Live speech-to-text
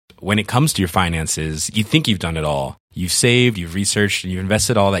when it comes to your finances, you think you've done it all. You've saved, you've researched, and you've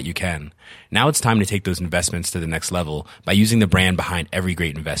invested all that you can. Now it's time to take those investments to the next level by using the brand behind every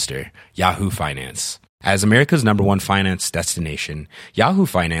great investor, Yahoo Finance. As America's #1 finance destination, Yahoo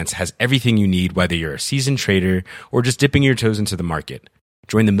Finance has everything you need, whether you're a seasoned trader or just dipping your toes into the market.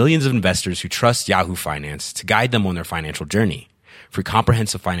 Join the millions of investors who trust Yahoo Finance to guide them on their financial journey. For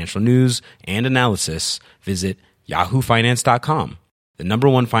comprehensive financial news and analysis, visit yahoofinance.com, the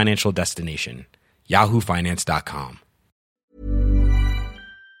 #1 financial destination, yahoofinance.com.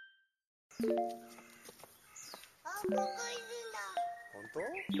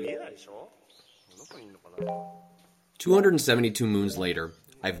 "272 moons later,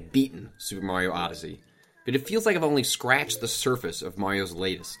 I've beaten Super Mario Odyssey, but it feels like I've only scratched the surface of Mario's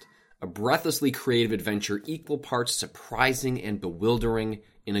latest, a breathlessly creative adventure equal parts surprising and bewildering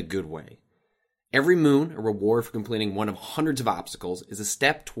in a good way. Every moon, a reward for completing one of hundreds of obstacles, is a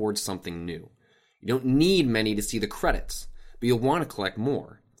step towards something new. You don't need many to see the credits, but you'll want to collect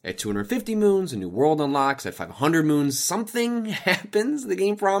more. At 250 moons, a new world unlocks. At 500 moons, something happens, the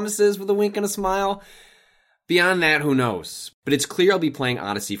game promises with a wink and a smile. Beyond that, who knows? But it's clear I'll be playing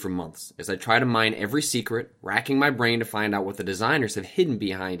Odyssey for months, as I try to mine every secret, racking my brain to find out what the designers have hidden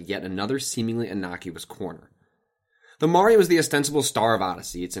behind yet another seemingly innocuous corner. Though Mario is the ostensible star of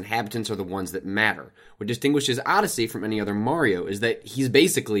Odyssey, its inhabitants are the ones that matter. What distinguishes Odyssey from any other Mario is that he's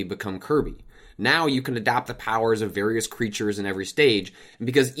basically become Kirby. Now you can adopt the powers of various creatures in every stage, and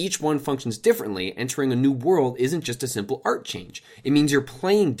because each one functions differently, entering a new world isn't just a simple art change. It means you're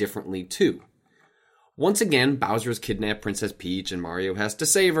playing differently too. Once again, Bowser has kidnapped Princess Peach and Mario has to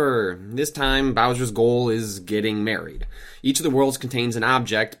save her. This time, Bowser's goal is getting married. Each of the worlds contains an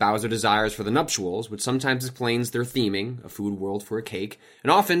object Bowser desires for the nuptials, which sometimes explains their theming, a food world for a cake, and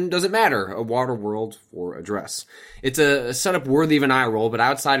often doesn't matter, a water world for a dress. It's a setup worthy of an eye roll, but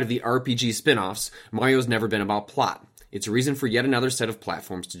outside of the RPG spin-offs, Mario's never been about plot. It's a reason for yet another set of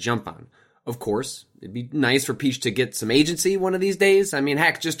platforms to jump on. Of course, it'd be nice for Peach to get some agency one of these days. I mean,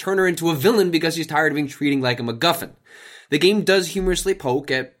 heck, just turn her into a villain because she's tired of being treated like a MacGuffin. The game does humorously poke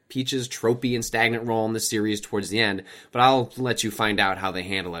at Peach's tropey and stagnant role in the series towards the end, but I'll let you find out how they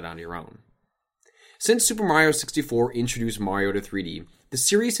handle it on your own. Since Super Mario 64 introduced Mario to 3D, the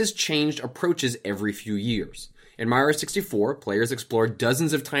series has changed approaches every few years. In Mario 64, players explored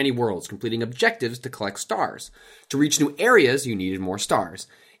dozens of tiny worlds, completing objectives to collect stars. To reach new areas, you needed more stars.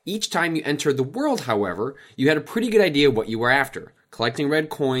 Each time you entered the world, however, you had a pretty good idea what you were after, collecting red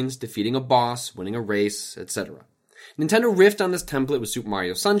coins, defeating a boss, winning a race, etc. Nintendo riffed on this template with Super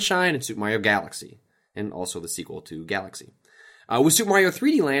Mario Sunshine and Super Mario Galaxy, and also the sequel to Galaxy. With Super Mario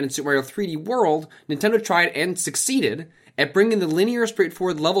 3D Land and Super Mario 3D World, Nintendo tried and succeeded at bringing the linear,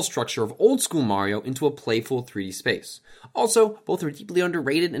 straightforward level structure of old-school Mario into a playful 3D space. Also, both are deeply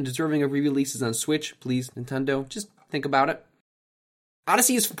underrated and deserving of re-releases on Switch. Please, Nintendo, just think about it.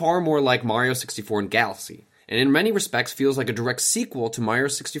 Odyssey is far more like Mario 64 and Galaxy, and in many respects feels like a direct sequel to Mario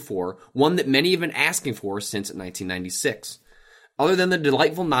 64, one that many have been asking for since 1996. Other than the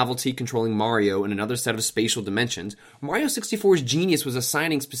delightful novelty controlling Mario in another set of spatial dimensions, Mario 64's genius was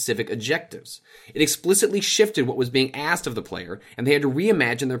assigning specific objectives. It explicitly shifted what was being asked of the player, and they had to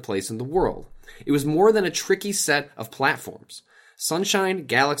reimagine their place in the world. It was more than a tricky set of platforms. Sunshine,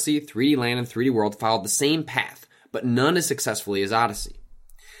 Galaxy, 3D Land, and 3D World followed the same path, but none as successfully as Odyssey.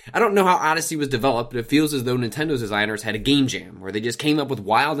 I don't know how Odyssey was developed, but it feels as though Nintendo's designers had a game jam, where they just came up with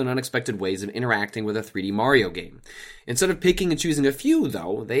wild and unexpected ways of interacting with a 3D Mario game. Instead of picking and choosing a few,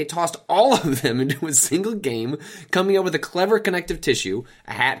 though, they tossed all of them into a single game, coming up with a clever connective tissue,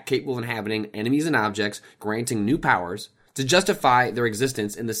 a hat capable of inhabiting enemies and objects, granting new powers, to justify their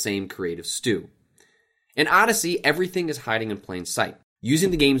existence in the same creative stew. In Odyssey, everything is hiding in plain sight.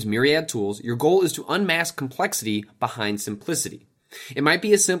 Using the game's myriad tools, your goal is to unmask complexity behind simplicity. It might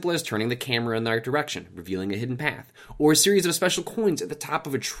be as simple as turning the camera in the right direction, revealing a hidden path, or a series of special coins at the top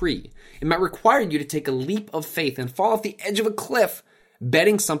of a tree. It might require you to take a leap of faith and fall off the edge of a cliff,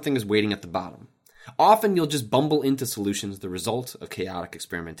 betting something is waiting at the bottom. Often you'll just bumble into solutions, the result of chaotic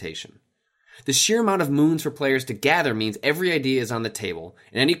experimentation. The sheer amount of moons for players to gather means every idea is on the table,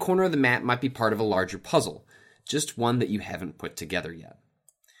 and any corner of the map might be part of a larger puzzle, just one that you haven't put together yet.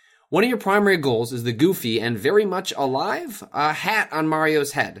 One of your primary goals is the goofy and very much alive hat on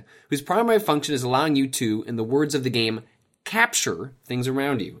Mario's head, whose primary function is allowing you to, in the words of the game, capture things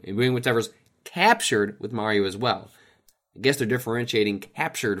around you, and doing whatever's captured with Mario as well. I guess they're differentiating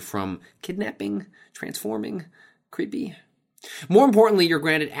captured from kidnapping, transforming, creepy. More importantly, you're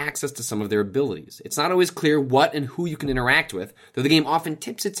granted access to some of their abilities. It's not always clear what and who you can interact with, though the game often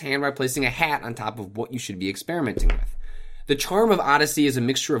tips its hand by placing a hat on top of what you should be experimenting with. The charm of Odyssey is a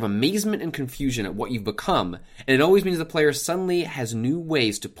mixture of amazement and confusion at what you've become, and it always means the player suddenly has new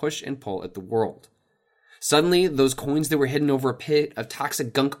ways to push and pull at the world. Suddenly, those coins that were hidden over a pit of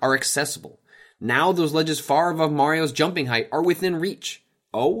toxic gunk are accessible. Now those ledges far above Mario's jumping height are within reach.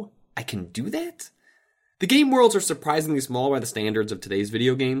 Oh, I can do that? The game worlds are surprisingly small by the standards of today's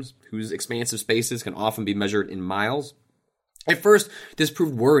video games, whose expansive spaces can often be measured in miles. At first, this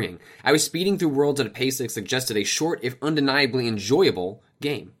proved worrying. I was speeding through worlds at a pace that suggested a short, if undeniably enjoyable,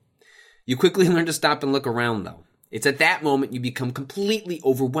 game. You quickly learn to stop and look around, though. It's at that moment you become completely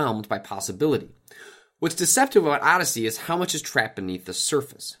overwhelmed by possibility. What's deceptive about Odyssey is how much is trapped beneath the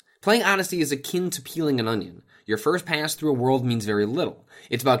surface. Playing Odyssey is akin to peeling an onion. Your first pass through a world means very little.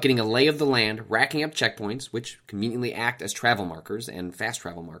 It's about getting a lay of the land, racking up checkpoints, which conveniently act as travel markers and fast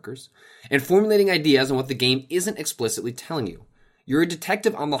travel markers, and formulating ideas on what the game isn't explicitly telling you. You're a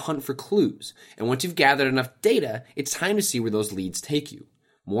detective on the hunt for clues, and once you've gathered enough data, it's time to see where those leads take you.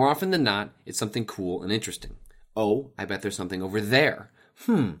 More often than not, it's something cool and interesting. Oh, I bet there's something over there.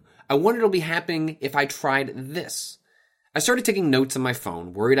 I wonder it'll be happening if I tried this. I started taking notes on my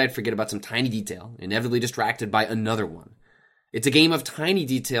phone, worried I'd forget about some tiny detail, inevitably distracted by another one. It's a game of tiny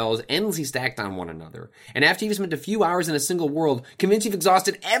details endlessly stacked on one another, and after you've spent a few hours in a single world, convinced you've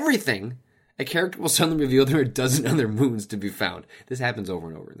exhausted everything, a character will suddenly reveal there are a dozen other moons to be found. This happens over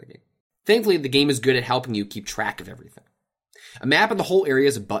and over in the game. Thankfully, the game is good at helping you keep track of everything. A map of the whole area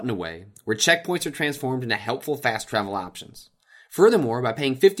is a button away, where checkpoints are transformed into helpful fast travel options. Furthermore, by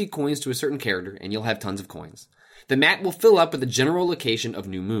paying 50 coins to a certain character, and you'll have tons of coins, the map will fill up with the general location of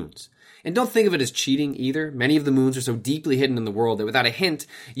new moons. And don't think of it as cheating either. Many of the moons are so deeply hidden in the world that without a hint,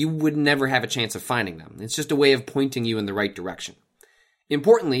 you would never have a chance of finding them. It's just a way of pointing you in the right direction.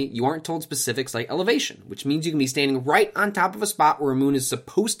 Importantly, you aren't told specifics like elevation, which means you can be standing right on top of a spot where a moon is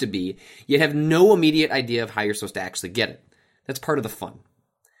supposed to be, yet have no immediate idea of how you're supposed to actually get it. That's part of the fun.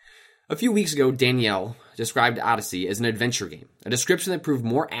 A few weeks ago, Danielle described Odyssey as an adventure game, a description that proved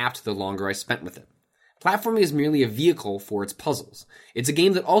more apt the longer I spent with it. Platforming is merely a vehicle for its puzzles. It's a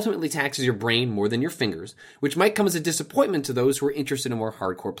game that ultimately taxes your brain more than your fingers, which might come as a disappointment to those who are interested in more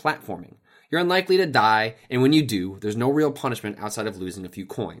hardcore platforming. You're unlikely to die, and when you do, there's no real punishment outside of losing a few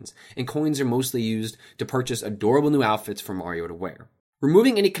coins, and coins are mostly used to purchase adorable new outfits for Mario to wear.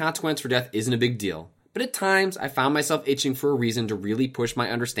 Removing any consequence for death isn't a big deal, but at times I found myself itching for a reason to really push my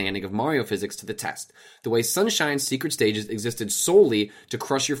understanding of Mario physics to the test, the way Sunshine's secret stages existed solely to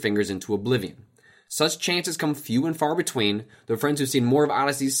crush your fingers into oblivion. Such chances come few and far between, though friends who've seen more of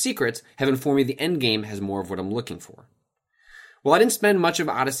Odyssey's secrets have informed me the endgame has more of what I'm looking for. While I didn't spend much of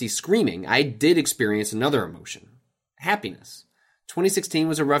Odyssey screaming, I did experience another emotion. Happiness. 2016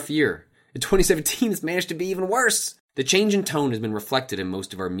 was a rough year. In 2017, it's managed to be even worse. The change in tone has been reflected in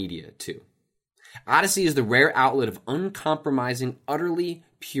most of our media, too. Odyssey is the rare outlet of uncompromising, utterly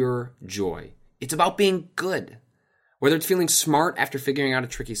pure joy. It's about being good. Whether it's feeling smart after figuring out a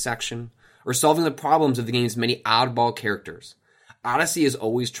tricky section, or solving the problems of the game's many oddball characters, Odyssey is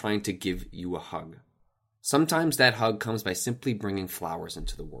always trying to give you a hug. Sometimes that hug comes by simply bringing flowers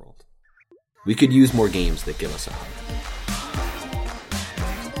into the world. We could use more games that give us a hug.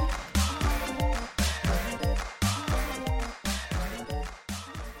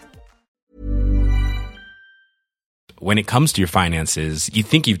 When it comes to your finances, you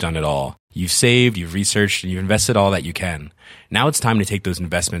think you've done it all. You've saved, you've researched, and you've invested all that you can. Now it's time to take those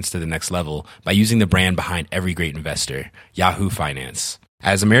investments to the next level by using the brand behind every great investor, Yahoo Finance.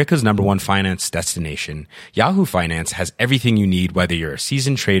 As America's #1 finance destination, Yahoo Finance has everything you need, whether you're a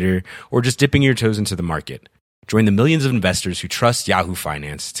seasoned trader or just dipping your toes into the market. Join the millions of investors who trust Yahoo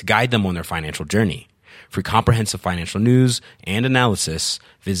Finance to guide them on their financial journey. For comprehensive financial news and analysis,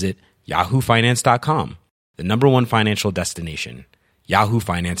 visit yahoofinance.com. The #1 financial destination,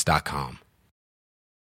 yahoofinance.com.